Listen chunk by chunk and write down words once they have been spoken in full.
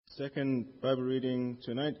second Bible reading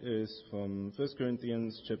tonight is from 1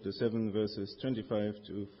 Corinthians chapter 7, verses 25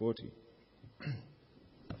 to 40.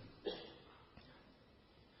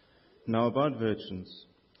 Now about virgins,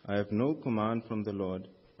 I have no command from the Lord,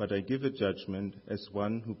 but I give a judgment as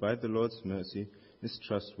one who by the Lord's mercy is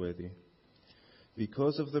trustworthy.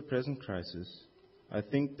 Because of the present crisis, I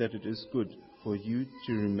think that it is good for you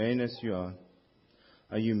to remain as you are.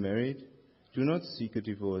 Are you married? Do not seek a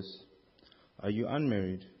divorce. Are you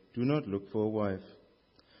unmarried? Do not look for a wife.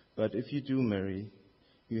 But if you do marry,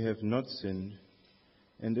 you have not sinned.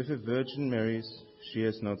 And if a virgin marries, she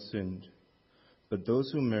has not sinned. But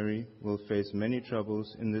those who marry will face many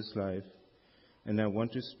troubles in this life, and I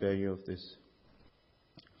want to spare you of this.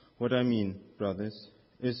 What I mean, brothers,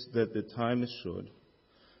 is that the time is short.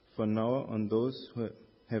 For now on, those who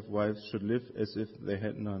have wives should live as if they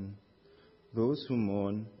had none. Those who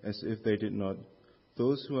mourn as if they did not.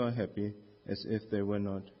 Those who are happy as if they were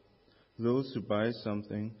not. Those who buy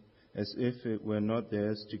something as if it were not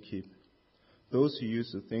theirs to keep. Those who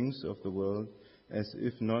use the things of the world as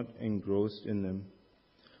if not engrossed in them.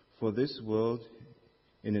 For this world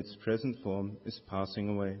in its present form is passing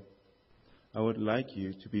away. I would like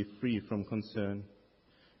you to be free from concern.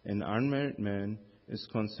 An unmarried man is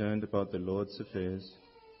concerned about the Lord's affairs,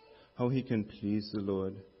 how he can please the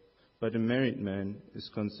Lord. But a married man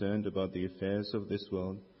is concerned about the affairs of this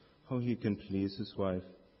world, how he can please his wife,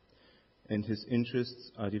 and his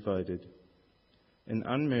interests are divided. An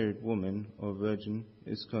unmarried woman or virgin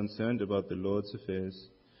is concerned about the Lord's affairs.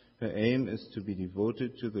 Her aim is to be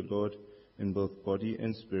devoted to the Lord in both body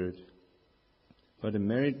and spirit. But a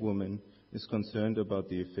married woman is concerned about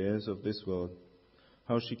the affairs of this world,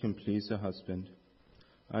 how she can please her husband.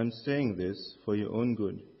 I am saying this for your own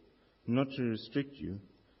good, not to restrict you,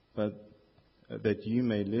 but that you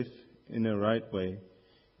may live in a right way,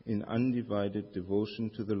 in undivided devotion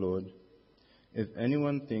to the Lord. If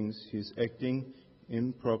anyone thinks he is acting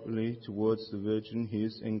improperly towards the virgin he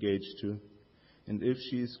is engaged to, and if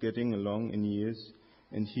she is getting along in years,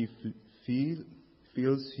 and he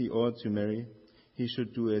feels he ought to marry, he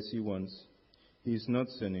should do as he wants. He is not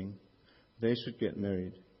sinning. They should get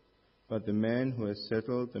married. But the man who has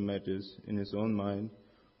settled the matters in his own mind,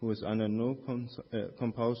 who is under no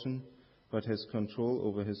compulsion, but has control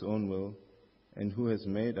over his own will, and who has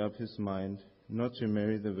made up his mind not to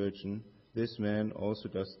marry the virgin, this man also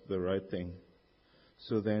does the right thing.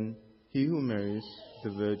 So then, he who marries the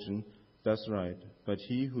virgin does right, but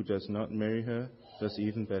he who does not marry her does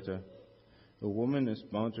even better. A woman is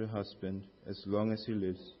bound to her husband as long as he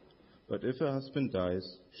lives. But if her husband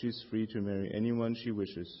dies, she is free to marry anyone she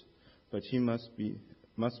wishes, but he must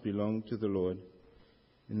belong to the Lord.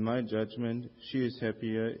 In my judgment, she is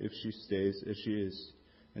happier if she stays as she is,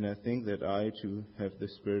 and I think that I too have the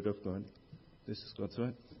Spirit of God. This is God's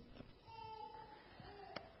word.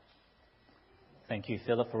 Thank you,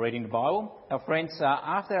 Philip, for reading the Bible. Now, friends,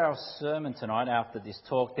 after our sermon tonight, after this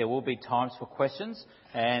talk, there will be times for questions,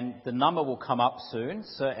 and the number will come up soon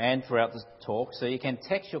and throughout the talk. So you can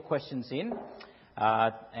text your questions in,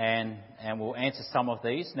 and we'll answer some of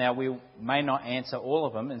these. Now, we may not answer all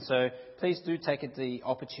of them, and so please do take the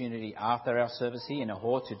opportunity after our service here in the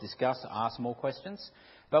hall to discuss, ask more questions.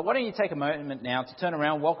 But why don't you take a moment now to turn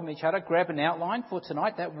around, welcome each other, grab an outline for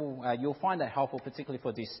tonight. That will you'll find that helpful, particularly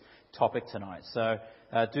for this topic tonight. So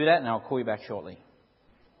do that, and I'll call you back shortly.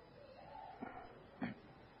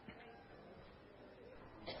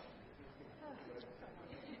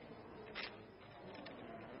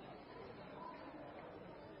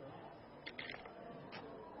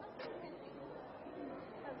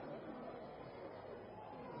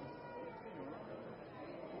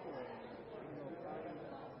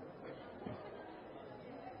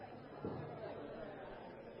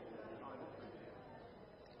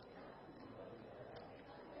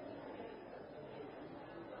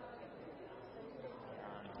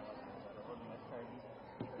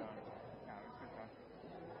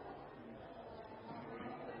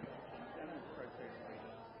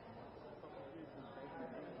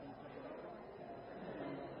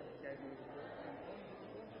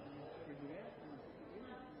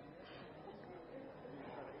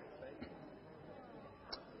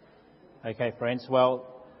 Okay, friends,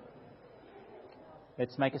 well,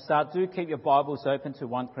 let's make a start. Do keep your Bibles open to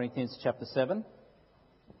 1 Corinthians chapter 7.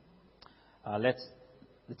 Let's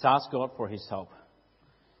ask God for his help.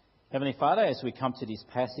 Heavenly Father, as we come to this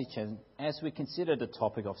passage and as we consider the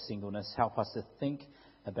topic of singleness, help us to think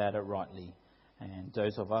about it rightly. And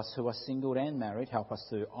those of us who are single and married, help us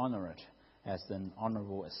to honour it as an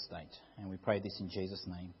honourable estate. And we pray this in Jesus'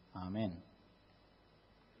 name. Amen.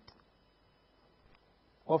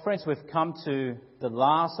 Well, friends, we've come to the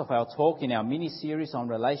last of our talk in our mini-series on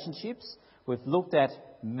relationships. We've looked at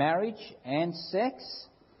marriage and sex.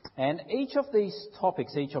 And each of these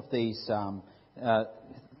topics, each of these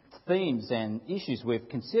themes and issues we've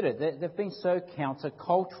considered, they've been so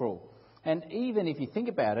countercultural. And even if you think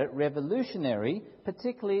about it, revolutionary,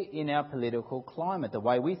 particularly in our political climate, the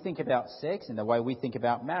way we think about sex and the way we think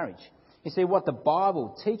about marriage. You see, what the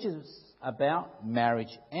Bible teaches about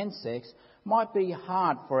marriage and sex might be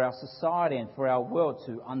hard for our society and for our world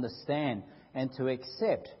to understand and to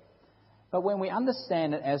accept. But when we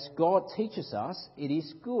understand it as God teaches us, it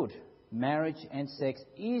is good. Marriage and sex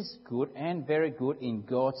is good and very good in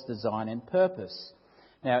God's design and purpose.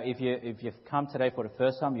 Now, if you've come today for the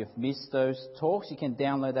first time, you've missed those talks, you can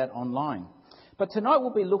download that online. But tonight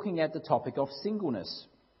we'll be looking at the topic of singleness.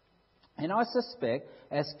 And I suspect,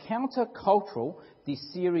 as countercultural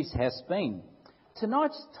this series has been,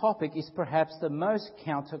 tonight's topic is perhaps the most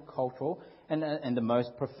countercultural and the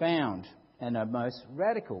most profound and the most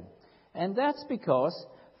radical. And that's because,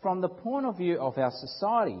 from the point of view of our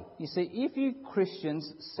society, you see, if you Christians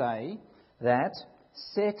say that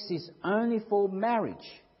sex is only for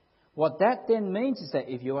marriage, what that then means is that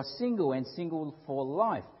if you are single and single for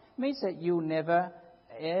life, it means that you'll never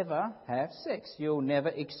ever have sex. You'll never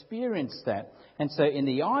experience that. And so in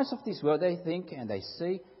the eyes of this world, they think and they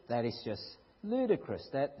see that is just ludicrous,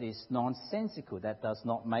 that is nonsensical, that does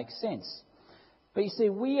not make sense. But you see,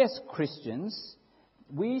 we as Christians,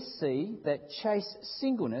 we see that chaste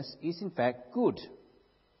singleness is in fact good.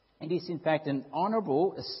 It is in fact an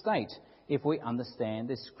honourable estate if we understand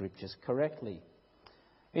the Scriptures correctly.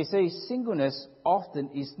 You see, singleness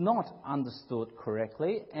often is not understood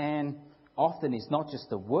correctly, and often is not just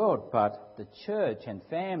the world, but the church and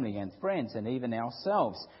family and friends and even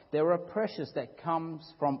ourselves. There are pressures that comes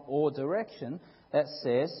from all direction that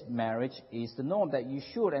says marriage is the norm, that you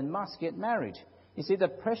should and must get married. You see, the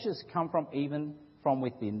pressures come from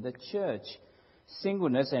within the church.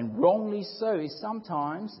 Singleness, and wrongly so, is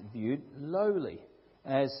sometimes viewed lowly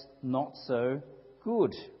as not so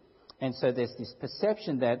good. And so there's this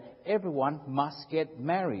perception that everyone must get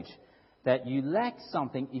married, that you lack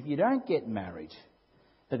something if you don't get married.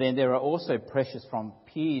 But then there are also pressures from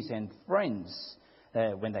peers and friends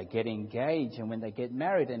when they get engaged and when they get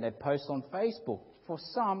married and they post on Facebook. For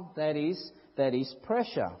some, that is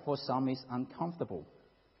pressure. For some, it's uncomfortable.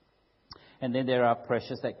 And then there are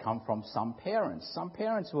pressures that come from some parents. Some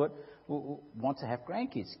parents would want to have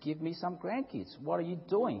grandkids. Give me some grandkids. What are you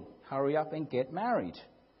doing? Hurry up and get married.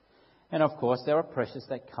 And of course, there are pressures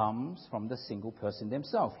that comes from the single person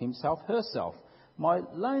themselves, himself, herself. My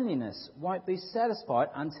loneliness won't be satisfied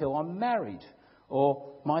until I'm married.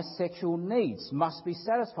 Or my sexual needs must be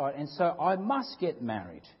satisfied, and so I must get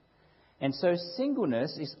married. And so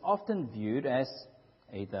singleness is often viewed as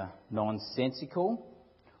either nonsensical,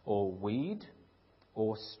 or weird,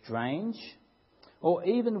 or strange, or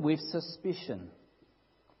even with suspicion.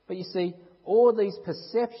 But you see, all these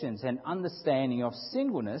perceptions and understanding of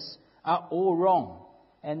singleness are all wrong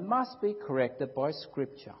and must be corrected by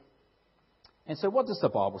Scripture. And so what does the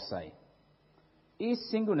Bible say? Is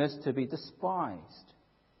singleness to be despised?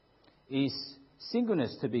 Is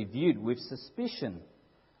singleness to be viewed with suspicion?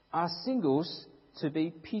 Are singles to be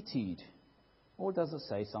pitied? Or does it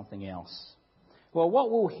say something else? Well, what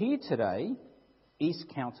we'll hear today is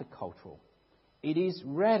countercultural. It is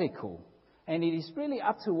radical. And it is really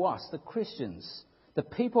up to us, the Christians, the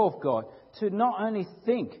people of God, to not only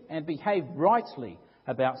think and behave rightly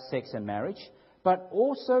about sex and marriage, but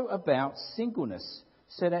also about singleness,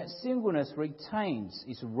 so that singleness retains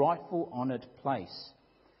its rightful honoured place.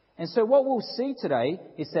 And so what we'll see today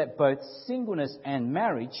is that both singleness and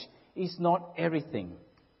marriage is not everything.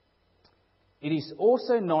 It is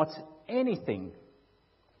also not anything,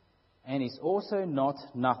 and it's also not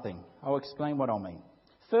nothing. I'll explain what I mean.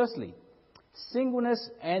 Firstly, singleness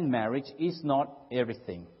and marriage is not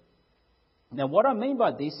everything. Now, what I mean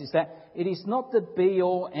by this is that it is not the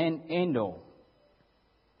be-all and end-all.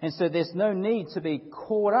 And so there's no need to be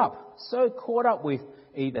caught up with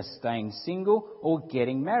either staying single or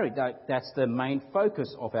getting married. That's the main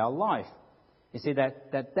focus of our life. You see,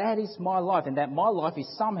 that is my life, and that my life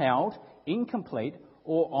is somehow incomplete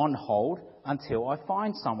or on hold until I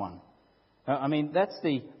find someone. I mean, that's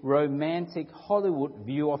the romantic Hollywood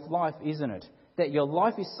view of life, isn't it? That your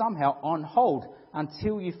life is somehow on hold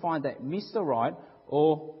until you find that Mr. Right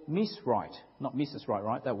or Miss Right. Not Mrs. Right,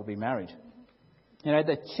 right? That will be married. You know,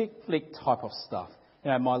 the chick flick type of stuff.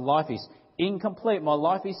 You know, my life is incomplete. My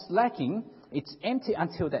life is lacking. It's empty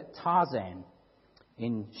until that Tarzan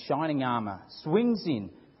in shining armour swings in,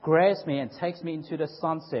 grabs me and takes me into the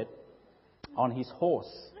sunset. on his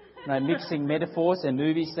horse. Mixing metaphors and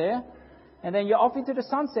movies there. And then you're off into the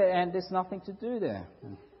sunset and there's nothing to do there.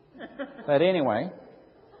 But anyway,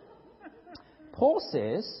 Paul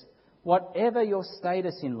says, whatever your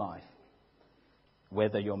status in life,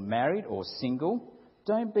 whether you're married or single,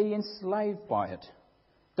 don't be enslaved by it.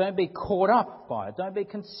 Don't be caught up by it. Don't be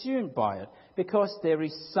consumed by it. Because there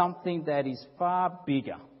is something that is far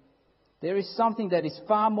bigger. There is something that is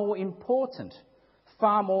far more important,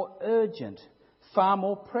 far more urgent, far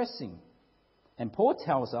more pressing. And Paul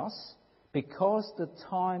tells us, because the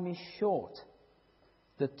time is short.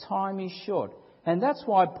 The time is short. And that's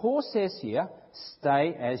why Paul says here,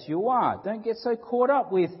 stay as you are. Don't get so caught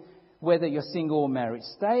up with whether you're single or married.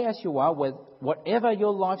 Stay as you are, with whatever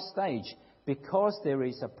your life stage, because there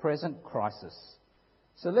is a present crisis.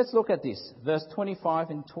 So let's look at this, verse 25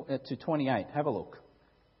 to 28. Have a look.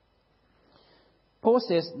 Paul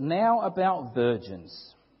says, now about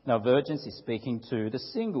virgins. Now, virgins is speaking to the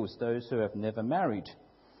singles, those who have never married.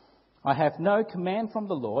 I have no command from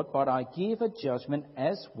the Lord, but I give a judgment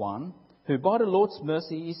as one who by the Lord's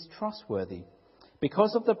mercy is trustworthy.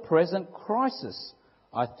 Because of the present crisis,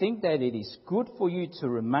 I think that it is good for you to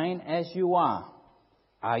remain as you are.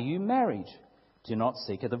 Are you married? Do not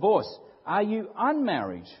seek a divorce. Are you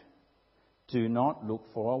unmarried? Do not look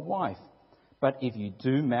for a wife. But if you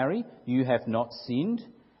do marry, you have not sinned.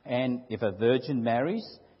 And if a virgin marries,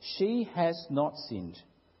 she has not sinned.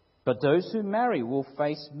 But those who marry will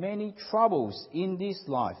face many troubles in this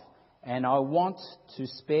life, and I want to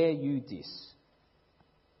spare you this.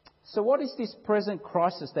 So what is this present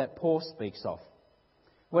crisis that Paul speaks of?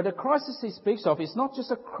 Well, the crisis he speaks of is not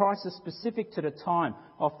just a crisis specific to the time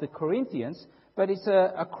of the Corinthians, but it's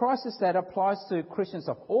a crisis that applies to Christians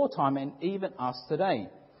of all time and even us today.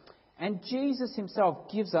 And Jesus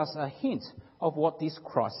himself gives us a hint of what this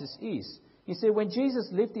crisis is. You see, when Jesus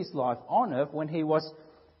lived his life on earth, when he was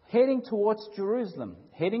heading towards Jerusalem,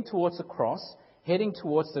 heading towards the cross, heading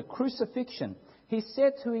towards the crucifixion, he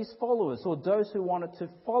said to his followers, or those who wanted to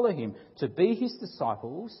follow him, to be his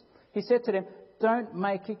disciples, he said to them, don't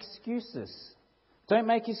make excuses. Don't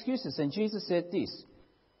make excuses. And Jesus said this.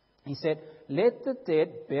 He said, let the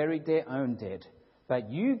dead bury their own dead, but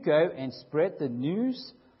you go and spread the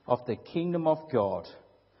news of the kingdom of God.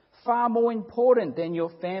 Far more important than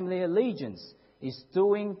your family allegiance is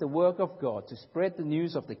doing the work of God, to spread the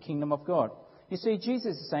news of the kingdom of God. You see,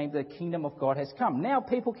 Jesus is saying the kingdom of God has come. Now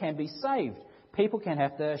people can be saved. People can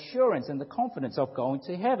have the assurance and the confidence of going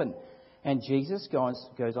to heaven. And Jesus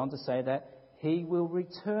goes on to say that he will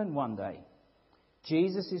return one day.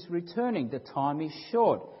 Jesus is returning. The time is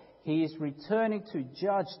short. He is returning to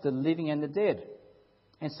judge the living and the dead.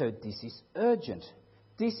 And so this is urgent.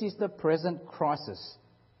 This is the present crisis.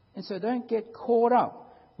 And so don't get caught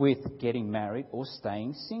up with getting married or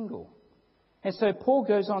staying single. And so Paul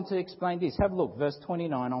goes on to explain this. Have a look, verse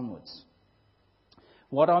 29 onwards.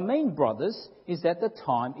 What I mean, brothers, is that the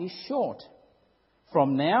time is short.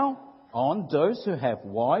 From now on, those who have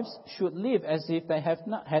wives should live as if they have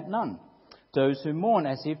had none. Those who mourn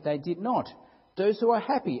as if they did not. Those who are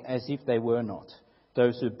happy as if they were not.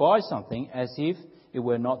 Those who buy something as if it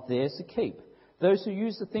were not theirs to keep. Those who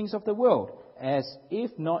use the things of the world as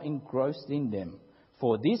if not engrossed in them.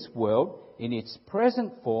 For this world, in its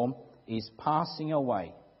present form, is passing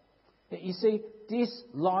away. You see, this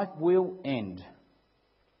life will end.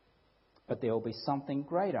 But there will be something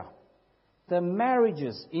greater. The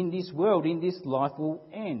marriages in this world, in this life, will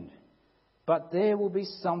end. But there will be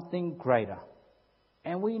something greater.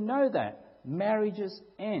 And we know that. Marriages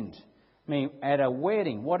end. I mean, at a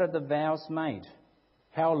wedding, what are the vows made?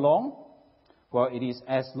 How long? Well, it is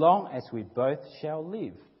as long as we both shall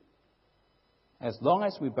live. As long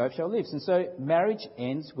as we both shall live. And so marriage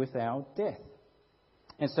ends with our death.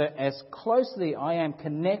 And so as closely I am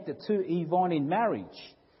connected to Yvonne in marriage,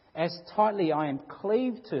 as tightly I am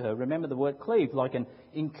cleaved to her. Remember the word cleave, like an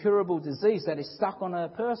incurable disease that is stuck on a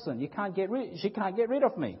person. She can't get rid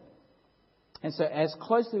of me. And so as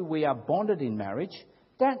closely we are bonded in marriage,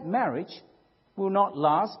 that marriage will not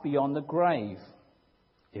last beyond the grave.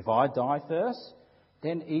 If I die first,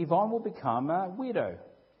 then Yvonne will become a widow.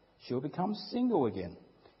 She'll become single again.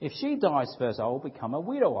 If she dies first, I will become a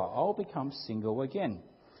widower. I will become single again.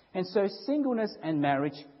 And so singleness and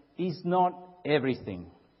marriage is not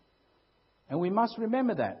everything. And we must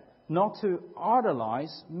remember that, not to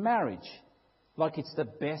idolize marriage like it's the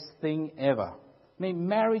best thing ever. I mean,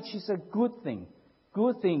 marriage is a good thing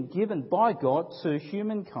given by God to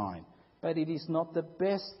humankind, but it is not the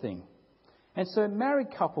best thing. And so married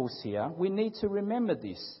couples here, we need to remember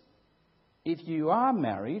this. If you are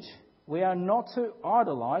married, we are not to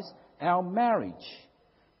idolize our marriage.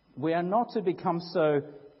 We are not to become so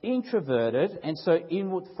introverted and so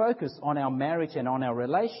inward focused on our marriage and on our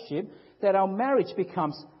relationship that our marriage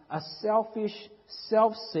becomes a selfish,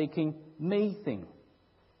 self-seeking me thing.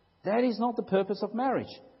 That is not the purpose of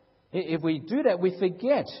marriage. If we do that, we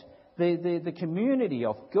forget the community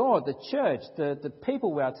of God, the church, the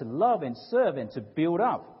people we are to love and serve and to build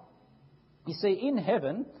up. You see, in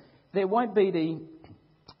heaven, there won't be the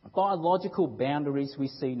biological boundaries we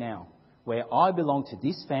see now, where I belong to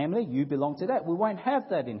this family, you belong to that. We won't have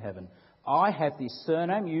that in heaven. I have this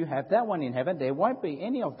surname, you have that one in heaven. There won't be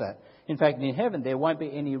any of that. In fact, in heaven, there won't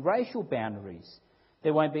be any racial boundaries.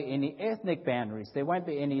 There won't be any ethnic boundaries. There won't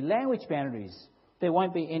be any language boundaries. There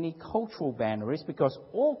won't be any cultural boundaries, because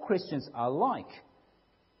all Christians alike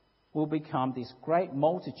will become this great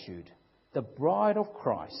multitude, the bride of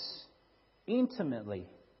Christ, intimately,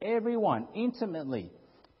 everyone intimately,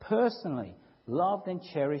 personally loved and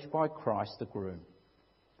cherished by Christ the groom.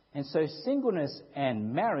 And so singleness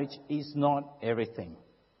and marriage is not everything.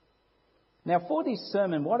 Now, for this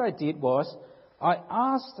sermon, what I did was I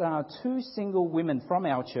asked 2 single women from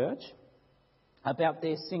our church about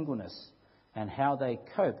their singleness and how they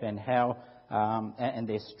cope and how and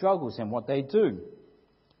their struggles and what they do.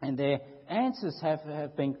 And their answers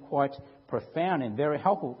have been quite profound and very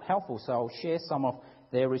helpful. So I'll share some of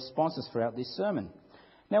their responses throughout this sermon.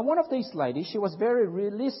 Now, one of these ladies, she was very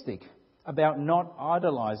realistic about not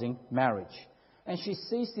idolizing marriage. And she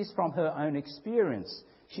sees this from her own experience.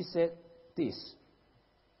 She said this.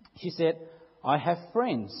 She said, I have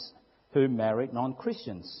friends who married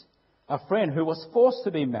non-Christians. A friend who was forced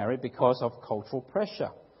to be married because of cultural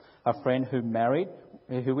pressure. A friend who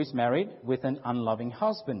is married with an unloving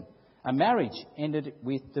husband. A marriage ended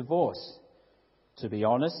with divorce. To be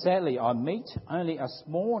honest, sadly, I meet only a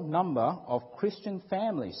small number of Christian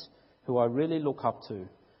families who I really look up to.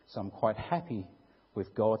 So I'm quite happy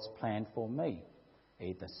with God's plan for me,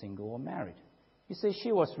 either single or married. You see,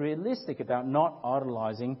 she was realistic about not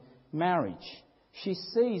idolizing marriage. She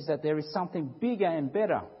sees that there is something bigger and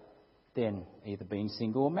better than either being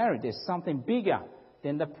single or married. There's something bigger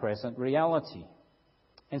than the present reality.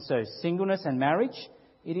 And so singleness and marriage,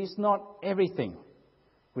 it is not everything.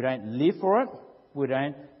 We don't live for it. We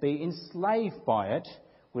don't be enslaved by it.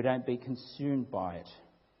 We don't be consumed by it.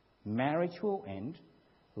 Marriage will end.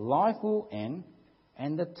 Life will end.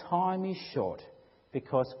 And the time is short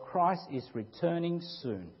because Christ is returning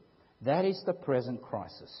soon. That is the present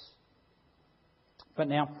crisis. But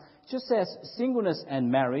now, just as singleness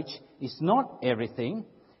and marriage is not everything,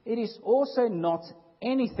 it is also not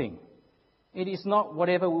anything. It is not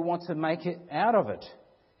whatever we want to make it out of it.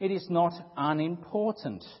 It is not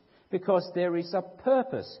unimportant, because there is a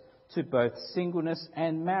purpose to both singleness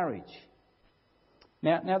and marriage.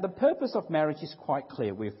 Now the purpose of marriage is quite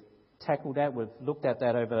clear. We've tackled that, we've looked at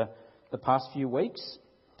that over the past few weeks.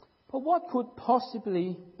 But what could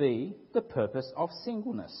possibly be the purpose of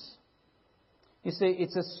singleness? You see,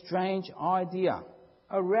 it's a strange idea,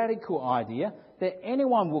 a radical idea, that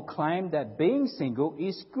anyone will claim that being single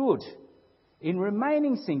is good. In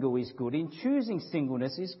remaining single is good. In choosing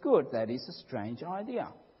singleness is good. That is a strange idea.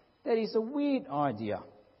 That is a weird idea.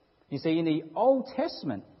 You see, in the Old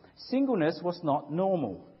Testament, singleness was not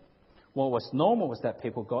normal. What was normal was that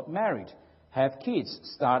people got married, have kids,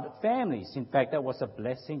 started families. In fact, that was a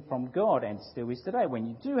blessing from God, and still is today when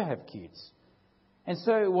you do have kids. And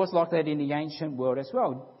so it was like that in the ancient world as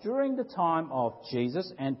well. During the time of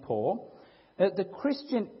Jesus and Paul, the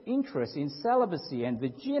Christian interest in celibacy and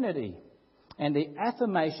virginity and the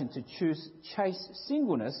affirmation to choose chaste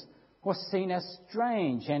singleness was seen as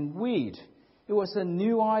strange and weird. It was a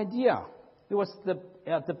new idea. It was the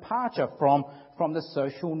departure from the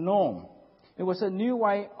social norm. It was a new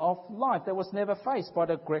way of life that was never faced by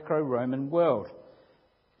the Greco-Roman world.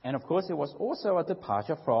 And of course, it was also a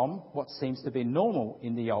departure from what seems to be normal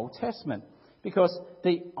in the Old Testament. Because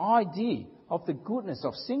the idea of the goodness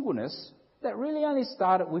of singleness, that really only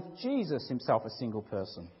started with Jesus himself, a single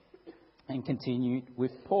person, and continued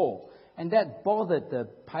with Paul. And that bothered the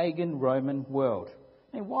pagan Roman world.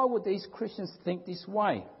 And why would these Christians think this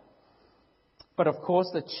way? But of course,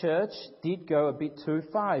 the church did go a bit too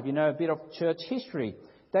far. If you know a bit of church history,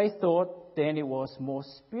 they thought then it was more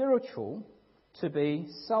spiritual to be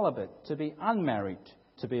celibate, to be unmarried,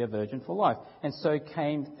 to be a virgin for life. And so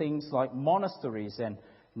came things like monasteries and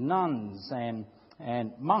nuns and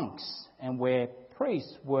monks, and where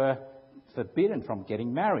priests were forbidden from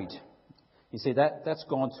getting married. You see, that's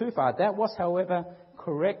gone too far. That was, however,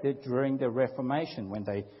 corrected during the Reformation when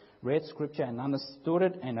they read Scripture and understood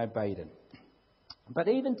it and obeyed it. But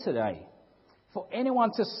even today, for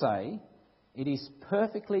anyone to say it is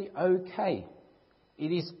perfectly okay,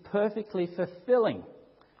 it is perfectly fulfilling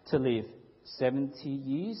to live 70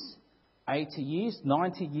 years, 80 years,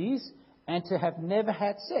 90 years, and to have never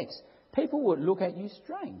had sex. People would look at you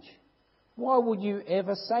strange. Why would you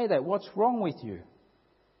ever say that? What's wrong with you?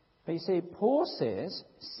 But you see, Paul says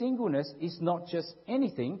singleness is not just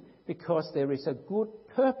anything, because there is a good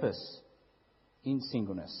purpose in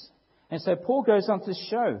singleness. And so Paul goes on to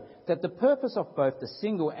show that the purpose of both the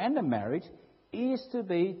single and the married is to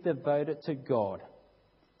be devoted to God.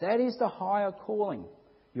 That is the higher calling.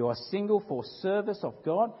 You are single for service of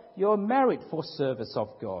God. You are married for service of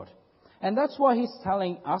God. And that's why he's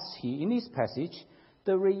telling us here in this passage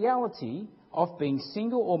the reality of being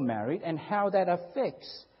single or married and how that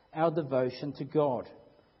affects our devotion to God.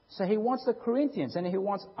 So he wants the Corinthians and he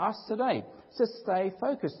wants us today to stay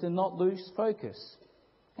focused, to not lose focus.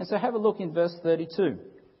 And so have a look in verse 32.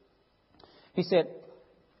 He said,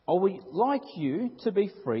 I would like you to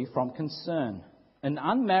be free from concern. An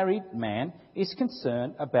unmarried man is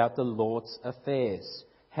concerned about the Lord's affairs,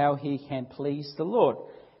 how he can please the Lord.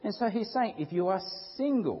 And so he's saying, if you are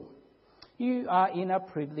single, you are in a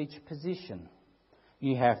privileged position.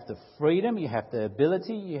 You have the freedom, you have the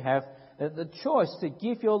ability, you have the choice to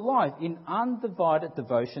give your life in undivided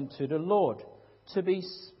devotion to the Lord, to be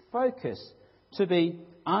focused, to be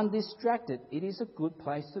undistracted. It is a good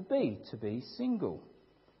place to be single.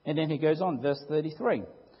 And then he goes on, verse 33.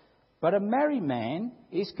 But a married man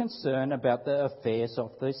is concerned about the affairs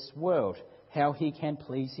of this world, how he can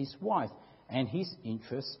please his wife, and his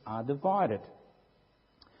interests are divided.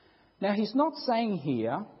 Now, he's not saying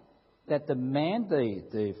here that the man,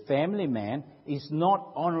 the family man, is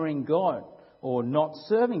not honouring God or not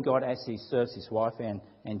serving God as he serves his wife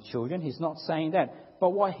and children. He's not saying that. But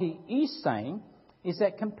what he is saying is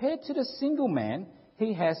that compared to the single man,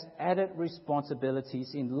 he has added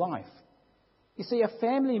responsibilities in life. You see, a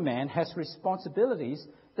family man has responsibilities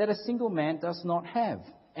that a single man does not have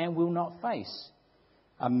and will not face.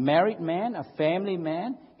 A married man, a family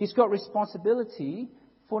man, he's got responsibility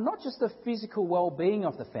for not just the physical well-being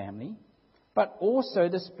of the family, but also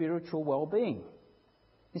the spiritual well-being.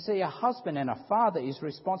 You see, a husband and a father is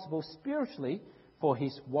responsible spiritually for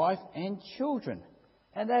his wife and children.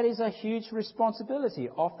 And that is a huge responsibility,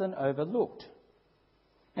 often overlooked.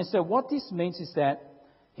 And so what this means is that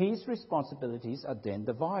his responsibilities are then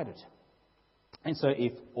divided. And so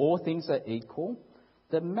if all things are equal,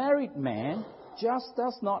 the married man just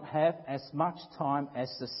does not have as much time as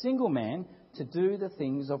the single man to do the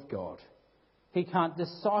things of God. He can't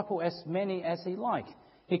disciple as many as he likes.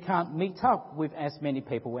 He can't meet up with as many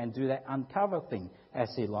people and do that uncover thing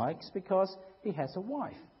as he likes because he has a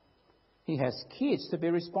wife. He has kids to be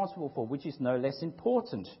responsible for, which is no less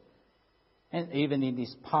important. And even in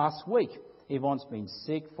this past week, Yvonne's been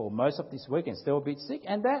sick for most of this week and still a bit sick,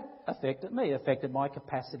 and that affected me, affected my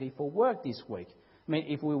capacity for work this week. I mean,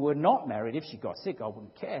 if we were not married, if she got sick, I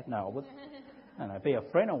wouldn't care. No, I would be a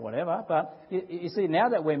friend or whatever. But you see, now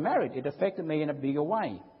that we're married, it affected me in a bigger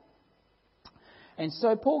way. And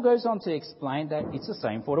so Paul goes on to explain that it's the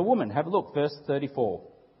same for the woman. Have a look, verse 34.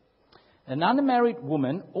 An unmarried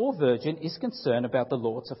woman or virgin is concerned about the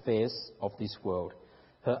Lord's affairs of this world.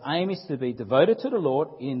 Her aim is to be devoted to the Lord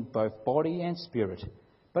in both body and spirit.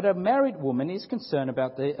 But a married woman is concerned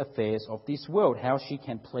about the affairs of this world, how she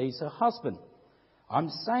can please her husband. I'm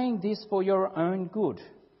saying this for your own good,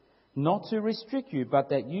 not to restrict you, but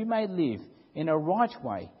that you may live in a right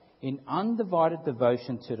way, in undivided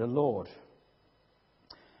devotion to the Lord.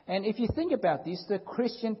 And if you think about this, the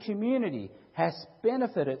Christian community has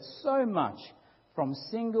benefited so much from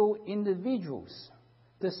single individuals,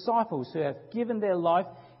 disciples who have given their life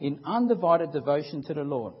in undivided devotion to the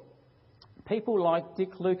Lord. People like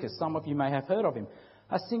Dick Lucas, some of you may have heard of him,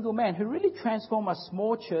 a single man who really transformed a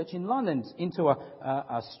small church in London into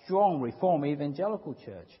a strong Reformed evangelical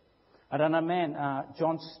church. Another man,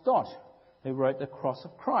 John Stott, who wrote The Cross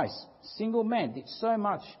of Christ. Single man, did so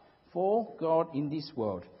much for God in this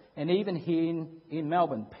world. And even here in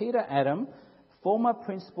Melbourne, Peter Adam, former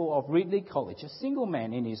principal of Ridley College, a single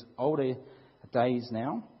man in his older days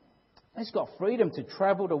now. He's got freedom to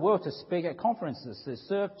travel the world, to speak at conferences, to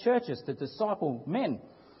serve churches, to disciple men.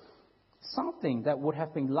 Something that would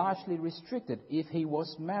have been largely restricted if he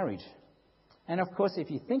was married. And of course,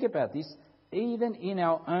 if you think about this, even in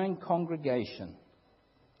our own congregation,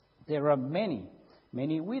 there are many,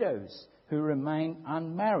 many widows who remain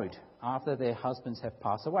unmarried after their husbands have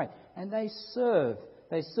passed away. And they serve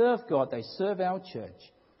God, they serve our church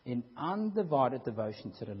in undivided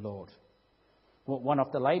devotion to the Lord. Well, one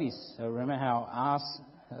of the ladies, remember how I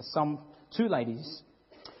asked two ladies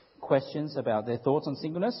questions about their thoughts on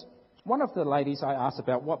singleness? One of the ladies I asked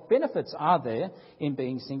about what benefits are there in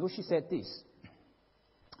being single, she said this: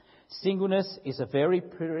 "Singleness is a very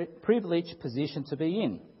privileged position to be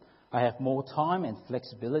in. I have more time and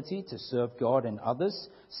flexibility to serve God and others,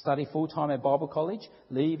 study full-time at Bible college,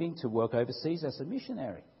 leaving to work overseas as a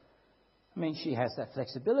missionary." I mean, she has that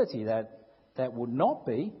flexibility that would not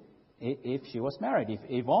be if she was married. If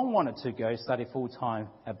Yvonne wanted to go study full-time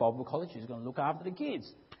at Bible college, she's going to look after the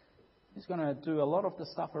kids. She's going to do a lot of the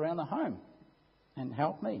stuff around the home and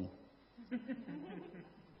help me.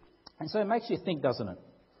 And so it makes you think, doesn't it?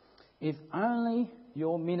 If only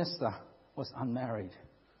your minister was unmarried.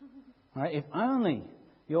 Right? If only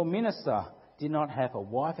your minister did not have a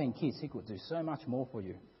wife and kids, he could do so much more for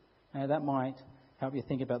you. Now, that might help you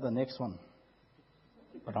think about the next one.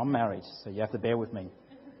 But I'm married, so you have to bear with me.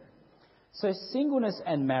 So singleness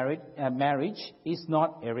and marriage is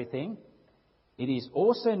not everything. It is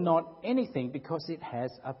also not anything because it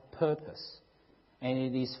has a purpose. And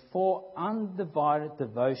it is for undivided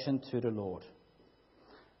devotion to the Lord.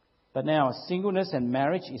 But now, singleness and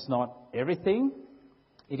marriage is not everything.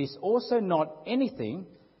 It is also not anything,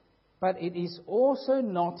 but it is also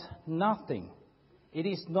not nothing. It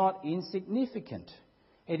is not insignificant.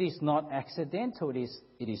 It is not accidental.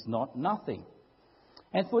 It is not nothing.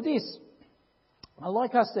 And for this, I'd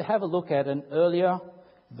like us to have a look at an earlier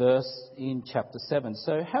verse in chapter 7.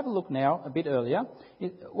 So have a look now, a bit earlier.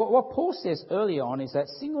 What Paul says earlier on is that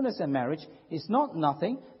singleness and marriage is not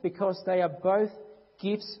nothing because they are both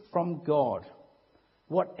gifts from God.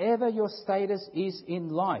 Whatever your status is in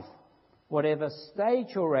life, whatever stage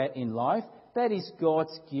you're at in life, that is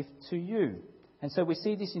God's gift to you. And so we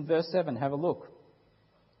see this in verse 7. Have a look.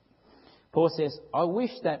 Paul says, "I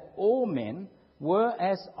wish that all men were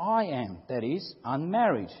as I am, that is,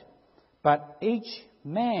 unmarried. But each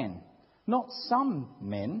man, not some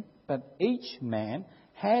men, but each man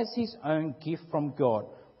has his own gift from God.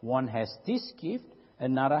 One has this gift,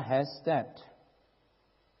 another has that."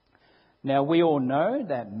 Now, we all know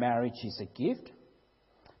that marriage is a gift,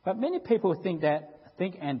 but many people think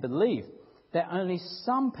and believe that only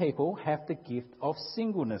some people have the gift of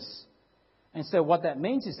singleness. And so what that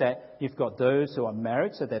means is that you've got those who are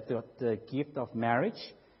married, so they've got the gift of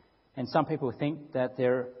marriage. And some people think that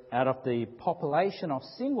out of the population of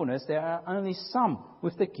singleness, there are only some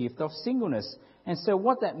with the gift of singleness. And so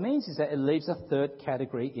what that means is that it leaves a third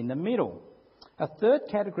category in the middle. A third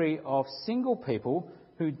category of single people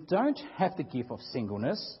who don't have the gift of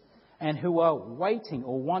singleness and who are waiting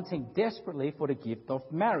or wanting desperately for the gift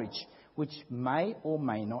of marriage, which may or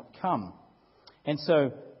may not come. And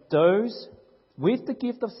so those with the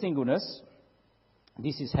gift of singleness,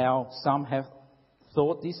 this is how some have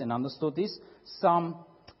thought this and understood this.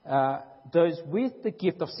 Those with the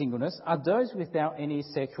gift of singleness are those without any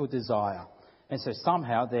sexual desire. And so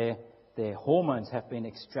somehow their hormones have been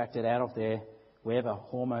extracted out of their, wherever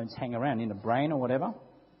hormones hang around, in the brain or whatever.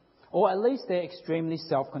 Or at least they're extremely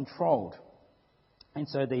self-controlled. And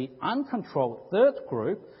so the uncontrolled third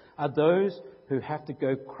group are those who have to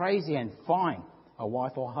go crazy and find a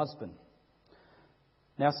wife or husband.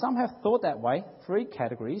 Now, some have thought that way, three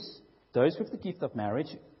categories: those with the gift of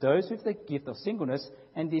marriage, those with the gift of singleness,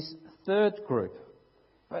 and this third group.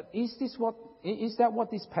 But is that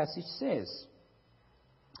what this passage says?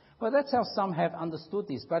 Well, that's how some have understood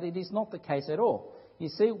this, but it is not the case at all. You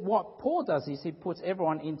see, what Paul does is he puts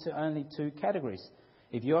everyone into only two categories.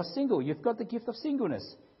 If you are single, you've got the gift of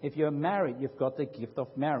singleness. If you're married, you've got the gift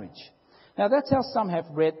of marriage. Now, that's how some have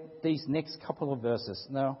read these next couple of verses.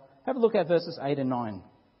 Now, have a look at verses 8 and 9.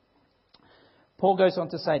 Paul goes on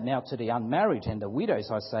to say, "Now to the unmarried and the widows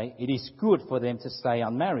I say, it is good for them to stay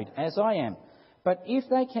unmarried, as I am. But if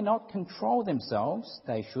they cannot control themselves,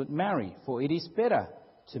 they should marry, for it is better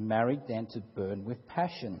to marry than to burn with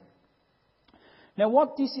passion." Now,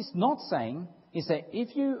 what this is not saying is that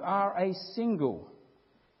if you are a single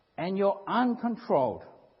and you're uncontrolled,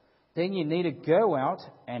 then you need to go out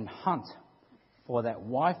and hunt for that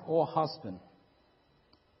wife or husband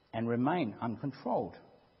and remain uncontrolled.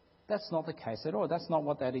 That's not the case at all. That's not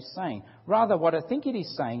what that is saying. Rather, what I think it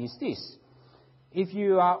is saying is this: if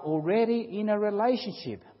you are already in a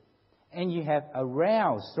relationship and you have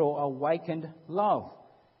aroused or awakened love,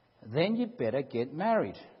 then you better get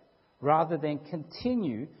married, rather than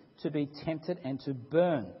continue to be tempted and to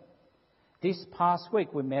burn. This past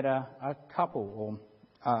week we met a couple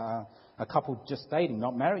just dating,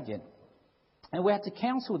 not married yet. And we had to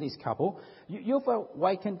counsel this couple. You've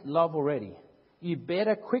awakened love already. You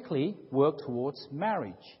better quickly work towards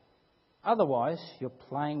marriage. Otherwise, you're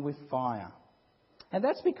playing with fire. And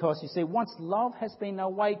that's because, you see, once love has been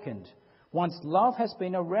awakened, Once love has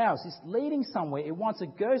been aroused, it's leading somewhere. It wants to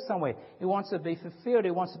go somewhere. It wants to be fulfilled.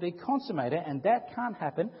 It wants to be consummated. And that can't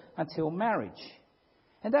happen until marriage.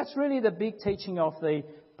 And that's really the big teaching of the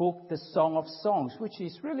book, The Song of Songs, which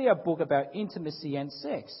is really a book about intimacy and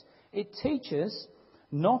sex. It teaches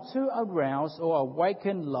not to arouse or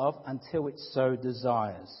awaken love until it so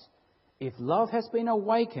desires. If love has been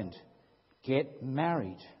awakened, get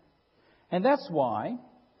married. And that's why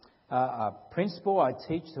a principle I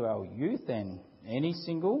teach to our youth and any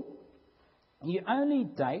single, you only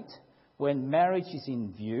date when marriage is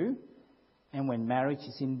in view and when marriage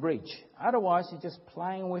is in reach. Otherwise, you're just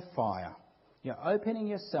playing with fire. You're opening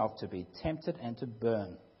yourself to be tempted and to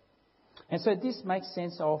burn. And so this makes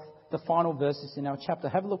sense of the final verses in our chapter.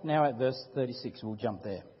 Have a look now at verse 36. We'll jump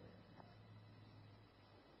there.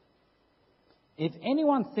 If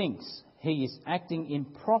anyone thinks he is acting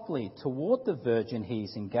improperly toward the virgin he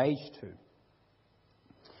is engaged to.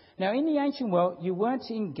 Now, in the ancient world, you weren't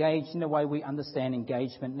engaged in the way we understand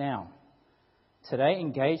engagement now. Today,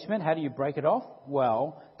 engagement, how do you break it off?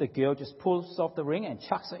 Well, the girl just pulls off the ring and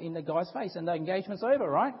chucks it in the guy's face and the engagement's over,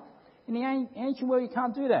 right? In the ancient world, you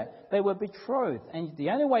can't do that. They were betrothed, and the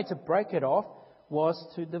only way to break it off was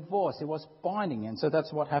to divorce. It was binding, and so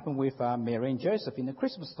that's what happened with Mary and Joseph in the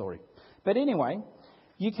Christmas story. But anyway,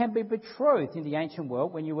 you can be betrothed in the ancient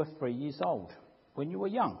world when you were 3 years old, when you were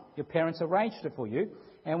young. Your parents arranged it for you,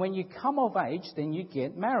 and when you come of age, then you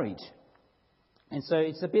get married. And so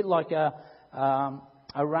it's a bit like a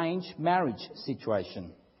arranged marriage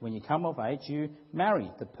situation. When you come of age, you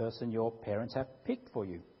marry the person your parents have picked for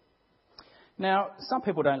you. Now, some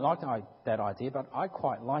people don't like that idea, but I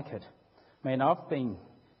quite like it. I mean, I've been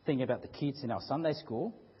thinking about the kids in our Sunday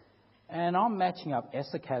school, and I'm matching up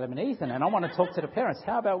Esther, Caleb and Ethan, and I want to talk to the parents.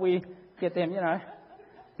 How about we get them,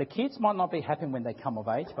 the kids might not be happy when they come of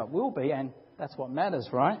age, but we'll be, and that's what matters,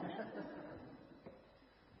 right?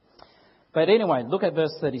 But anyway, look at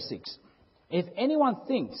verse 36. If anyone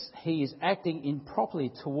thinks he is acting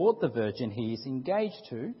improperly toward the virgin he is engaged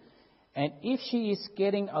to, and if she is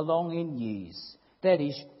getting along in years, that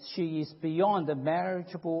is, she is beyond the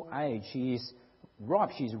marriageable age, she is ripe,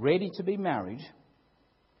 she's ready to be married,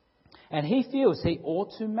 and he feels he ought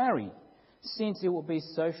to marry, since it will be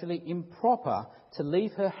socially improper to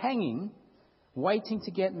leave her hanging, waiting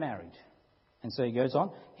to get married. And so he goes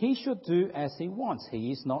on, he should do as he wants.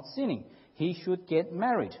 He is not sinning. He should get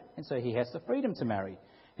married. And so he has the freedom to marry.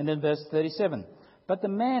 And then verse 37, but the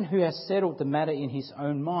man who has settled the matter in his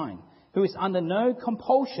own mind, who is under no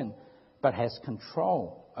compulsion, but has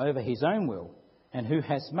control over his own will, and who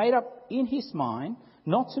has made up in his mind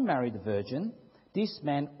not to marry the virgin, this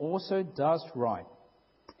man also does right.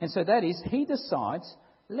 And so that is, he decides,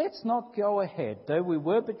 let's not go ahead. Though we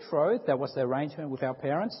were betrothed, that was the arrangement with our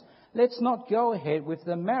parents, let's not go ahead with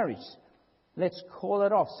the marriage. Let's call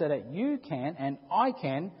it off so that you can and I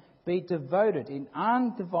can be devoted in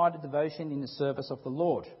undivided devotion in the service of the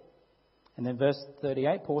Lord. And then verse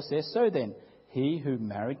 38, Paul says, so then, he who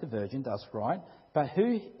married the virgin does right, but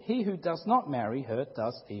he who does not marry her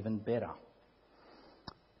does even better.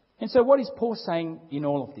 And so what is Paul saying in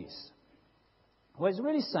all of this? Well, he's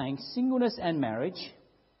really saying singleness and marriage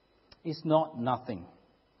is not nothing.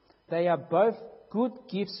 They are both good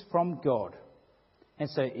gifts from God. And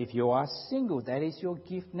so if you are single, that is your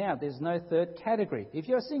gift now. There's no third category. If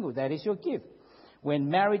you're single, that is your gift. When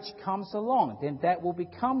marriage comes along, then that will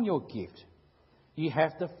become your gift. You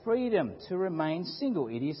have the freedom to remain single.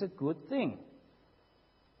 It is a good thing.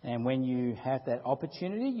 And when you have that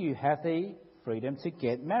opportunity, you have the freedom to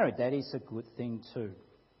get married. That is a good thing too.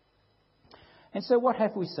 And so what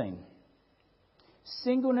have we seen?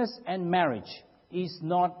 Singleness and marriage is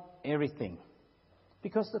not everything,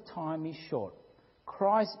 because the time is short.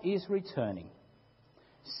 Christ is returning.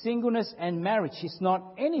 Singleness and marriage is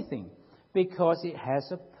not anything, because it has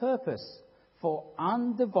a purpose for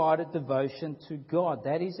undivided devotion to God.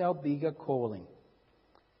 That is our bigger calling.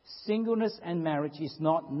 Singleness and marriage is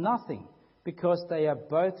not nothing, because they are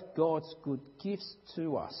both God's good gifts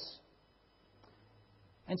to us.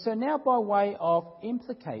 And so now, by way of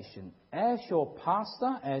implication, as your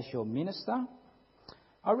pastor, as your minister,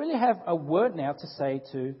 I really have a word now to say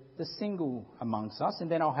to the single amongst us, and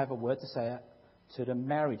then I'll have a word to say to the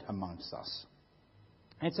married amongst us.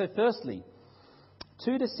 And so firstly,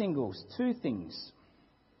 to the singles, two things.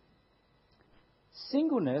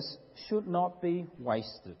 Singleness should not be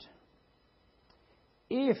wasted.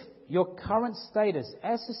 If your current status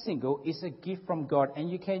as a single is a gift from God, and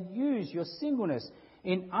you can use your singleness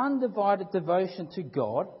in undivided devotion to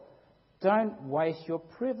God, don't waste your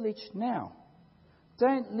privilege now.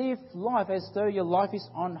 Don't live life as though your life is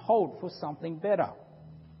on hold for something better.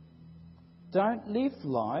 Don't live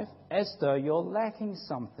life as though you're lacking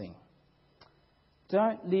something.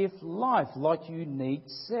 Don't live life like you need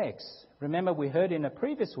sex. Remember, we heard in a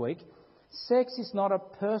previous week, sex is not a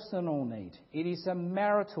personal need. It is a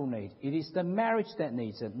marital need. It is the marriage that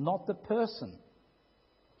needs it, not the person.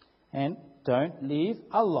 And don't live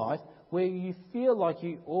a life where you feel like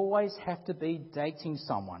you always have to be dating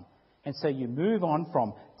someone. And so you move on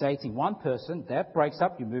from dating one person, that breaks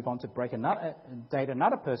up, you move on to date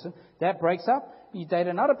another person, that breaks up, you date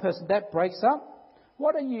another person, that breaks up.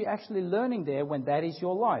 What are you actually learning there when that is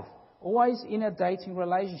your life? Always in a dating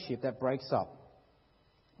relationship that breaks up.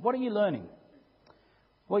 What are you learning?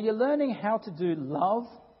 Well, you're learning how to do love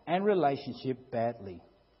and relationship badly.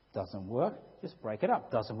 Doesn't work, just break it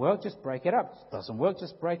up. Doesn't work, just break it up. Doesn't work,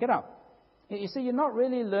 just break it up. You see, you're not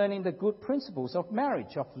really learning the good principles of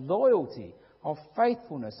marriage, of loyalty, of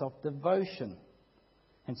faithfulness, of devotion.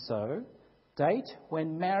 And so, date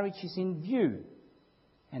when marriage is in view,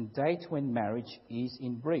 and date when marriage is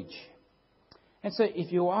in breach. And so,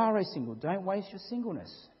 if you are a single, don't waste your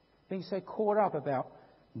singleness, being so caught up about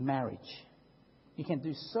marriage. You can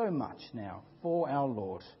do so much now for our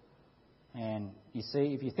Lord. And you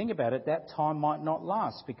see, if you think about it, that time might not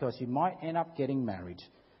last because you might end up getting married.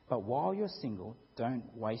 But while you're single, don't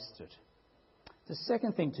waste it. The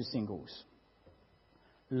second thing to singles,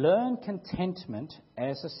 learn contentment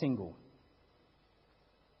as a single.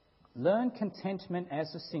 Learn contentment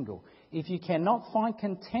as a single. If you cannot find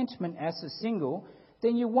contentment as a single,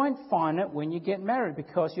 then you won't find it when you get married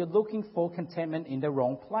because you're looking for contentment in the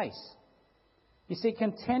wrong place. You see,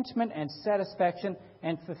 contentment and satisfaction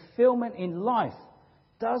and fulfillment in life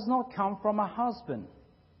does not come from a husband,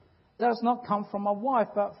 does not come from a wife,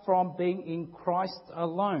 but from being in Christ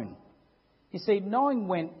alone. You see,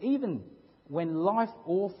 knowing even when life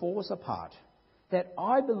all falls apart, that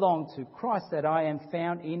I belong to Christ, that I am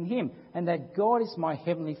found in Him, and that God is my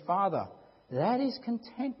Heavenly Father, that is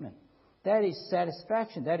contentment, that is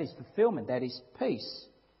satisfaction, that is fulfillment, that is peace.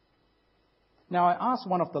 Now, I asked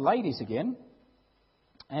one of the ladies again,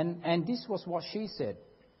 and this was what she said.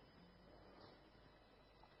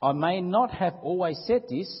 I may not have always said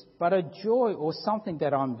this, but a joy or something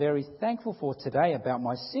that I'm very thankful for today about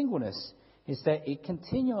my singleness is that it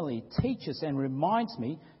continually teaches and reminds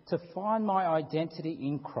me to find my identity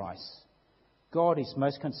in Christ. God is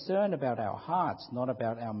most concerned about our hearts, not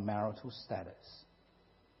about our marital status.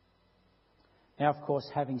 Now, of course,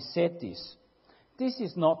 having said this, this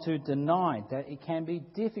is not to deny that it can be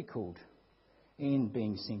difficult in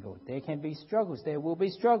being single. There can be struggles. There will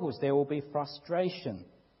be frustration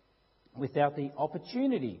without the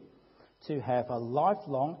opportunity to have a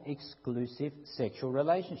lifelong exclusive sexual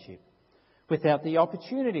relationship, without the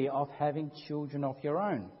opportunity of having children of your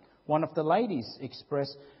own. One of the ladies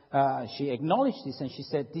she acknowledged this and she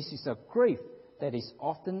said, this is a grief that is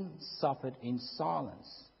often suffered in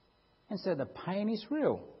silence. And so the pain is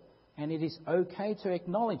real, and it is okay to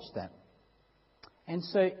acknowledge that. And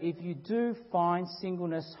so if you do find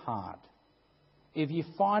singleness hard, if you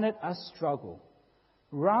find it a struggle,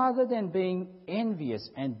 rather than being envious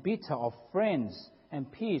and bitter of friends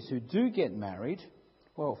and peers who do get married,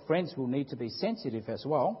 well, friends will need to be sensitive as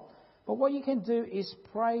well, but what you can do is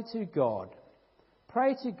pray to God.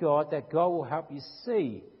 Pray to God that God will help you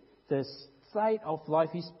see the state of life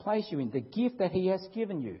He's placed you in, the gift that He has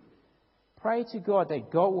given you. Pray to God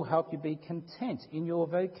that God will help you be content in your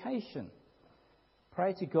vocation.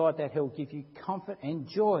 Pray to God that He'll give you comfort and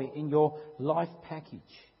joy in your life package.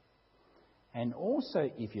 And also,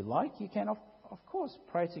 if you like, you can, of course,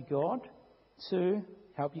 pray to God to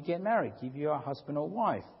help you get married, give you a husband or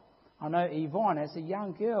wife. I know Yvonne, as a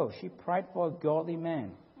young girl, she prayed for a godly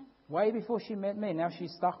man. Way before she met me, now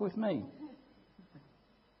she's stuck with me.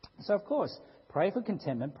 So, of course, pray for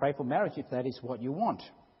contentment, pray for marriage if that is what you want.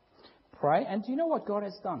 Pray, and do you know what God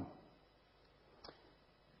has done?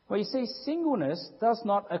 Well, you see, singleness does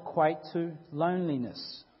not equate to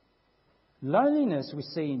loneliness. Loneliness, we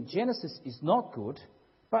see in Genesis, is not good,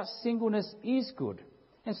 but singleness is good.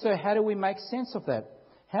 And so how do we make sense of that?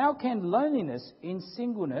 How can loneliness in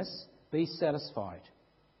singleness be satisfied?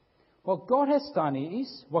 What God has done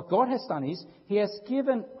is He has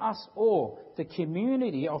given us all the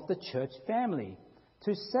community of the church family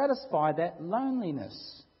to satisfy that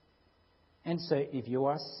loneliness. And so if you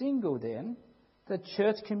are single then, the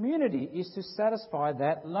church community is to satisfy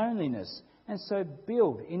that loneliness. And so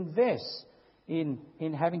invest in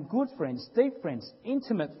having good friends, deep friends,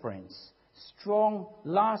 intimate friends, strong,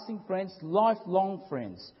 lasting friends, lifelong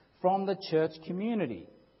friends from the church community.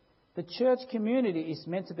 The church community is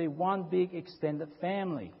meant to be one big extended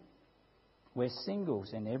family where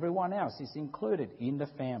singles and everyone else is included in the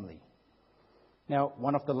family. Now,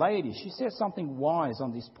 one of the ladies, she said something wise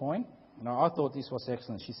on this point. I thought this was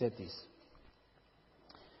excellent. She said this: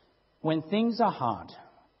 when things are hard,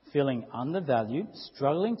 feeling undervalued,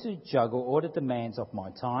 struggling to juggle all the demands of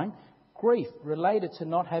my time, grief related to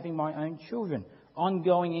not having my own children,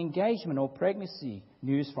 ongoing engagement or pregnancy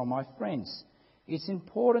news from my friends, it's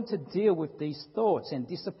important to deal with these thoughts and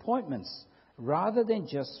disappointments rather than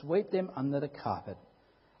just sweep them under the carpet.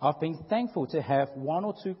 I've been thankful to have one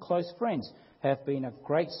or two close friends who have been a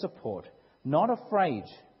great support, not afraid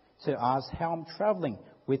to ask how I'm travelling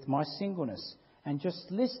with my singleness, and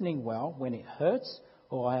just listening well when it hurts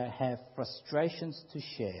or I have frustrations to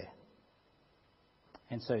share.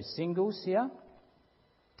 And so singles here,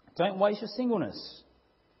 don't waste your singleness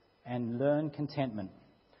and learn contentment.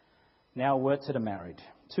 Now a word to the married.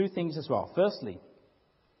 Two things as well. Firstly,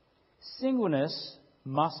 singleness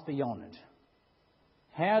must be honoured.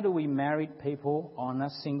 How do we married people honour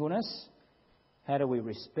singleness? How do we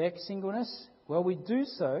respect singleness? Well, we do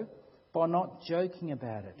so by not joking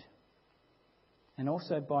about it, and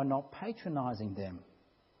also by not patronising them.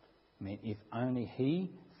 I mean, if only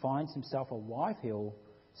he finds himself a wife, he'll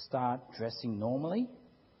start dressing normally.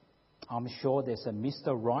 I'm sure there's a Mr.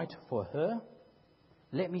 Right for her.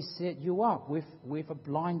 Let me set you up with a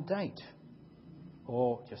blind date.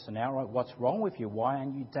 Or just an outright, what's wrong with you? Why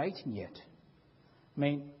aren't you dating yet? I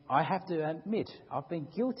mean, I have to admit, I've been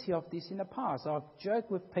guilty of this in the past. I've joked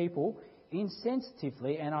with people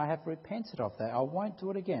insensitively, and I have repented of that. I won't do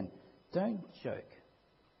it again. Don't joke.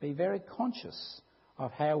 Be very conscious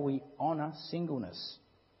of how we honour singleness.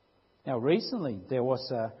 Now, recently there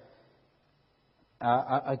was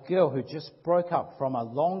a girl who just broke up from a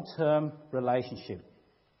long-term relationship.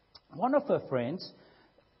 One of her friends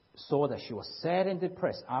saw that she was sad and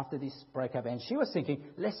depressed after this breakup, and she was thinking,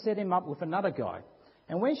 let's set him up with another guy.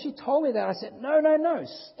 And when she told me that, I said, no,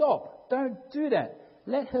 stop, don't do that.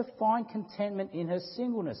 Let her find contentment in her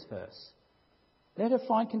singleness first. Let her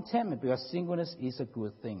find contentment, because singleness is a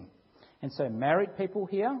good thing. And so married people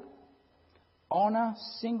here, honour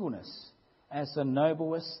singleness as a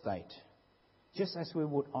noble estate, just as we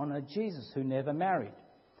would honour Jesus, who never married,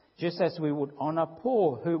 just as we would honour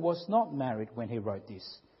Paul, who was not married when he wrote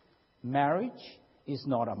this. Marriage is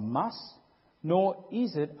not a must, nor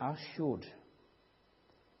is it a should.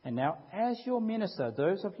 And now, as your minister,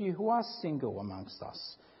 those of you who are single amongst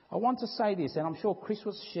us, I want to say this, and I'm sure Chris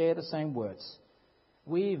will share the same words.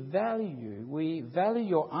 We value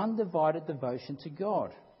your undivided devotion to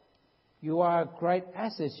God. You are a great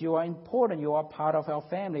asset. You are important. You are part of our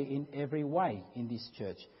family in every way in this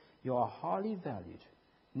church. You are highly valued.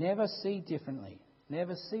 Never see differently.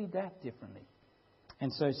 Never see that differently.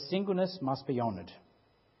 And so singleness must be honoured.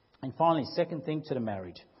 And finally, second thing to the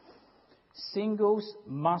married. Singles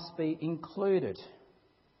must be included.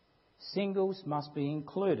 Singles must be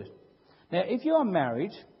included. Now, if you are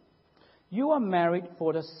married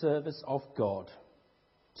for the service of God,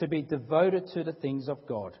 to be devoted to the things of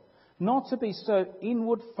God, not to be so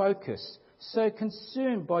inward focused, so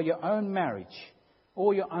consumed by your own marriage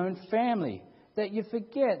or your own family, that you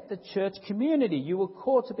forget the church community you were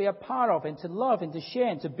called to be a part of and to love and to share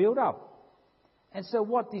and to build up. And so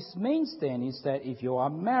what this means then is that if you are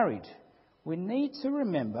married, we need to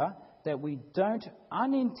remember that we don't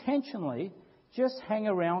unintentionally just hang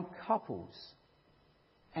around couples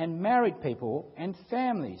and married people and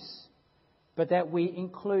families, but that we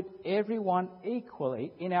include everyone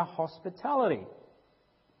equally in our hospitality.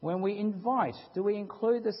 When we invite, do we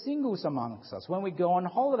include the singles amongst us? When we go on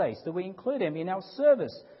holidays, do we include them in our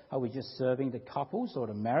service? Are we just serving the couples or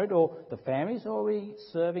the married or the families, or are we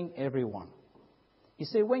serving everyone? You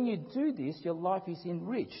see, when you do this, your life is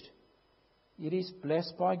enriched. It is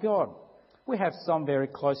blessed by God. We have some very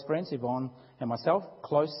close friends, Yvonne and myself,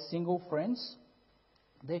 close single friends.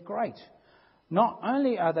 They're great. Not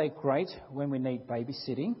only are they great when we need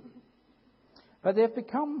babysitting, but they've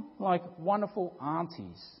become like wonderful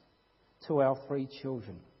aunties to our 3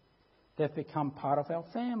 children. They've become part of our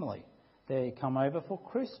family. They come over for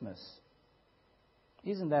Christmas.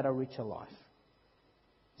 Isn't that a richer life?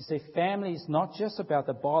 You see, family is not just about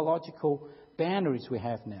the biological boundaries we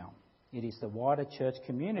have now. It is the wider church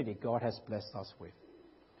community God has blessed us with.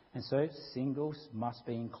 And so singles must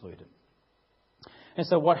be included. And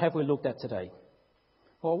so what have we looked at today?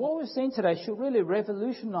 Well, what we've seen today should really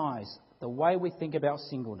revolutionise the way we think about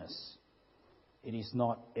singleness. It is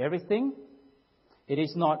not everything. It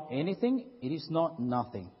is not anything. It is not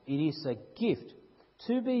nothing. It is a gift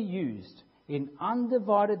to be used in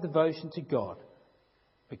undivided devotion to God,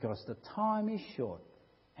 because the time is short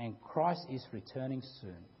and Christ is returning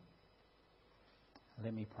soon.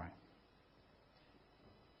 Let me pray.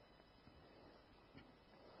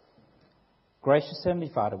 Gracious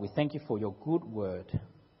Heavenly Father, we thank you for your good word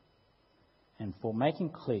and for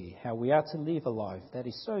making clear how we are to live a life that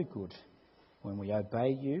is so good when we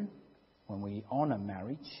obey you, when we honour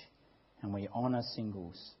marriage, and we honour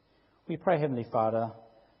singles. We pray, Heavenly Father,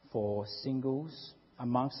 for singles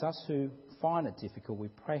amongst us who find it difficult. We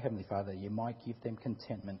pray, Heavenly Father, you might give them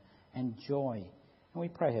contentment and joy. And we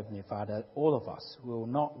pray, Heavenly Father, all of us will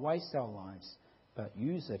not waste our lives, but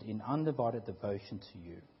use it in undivided devotion to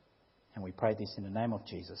you. And we pray this in the name of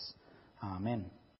Jesus. Amen.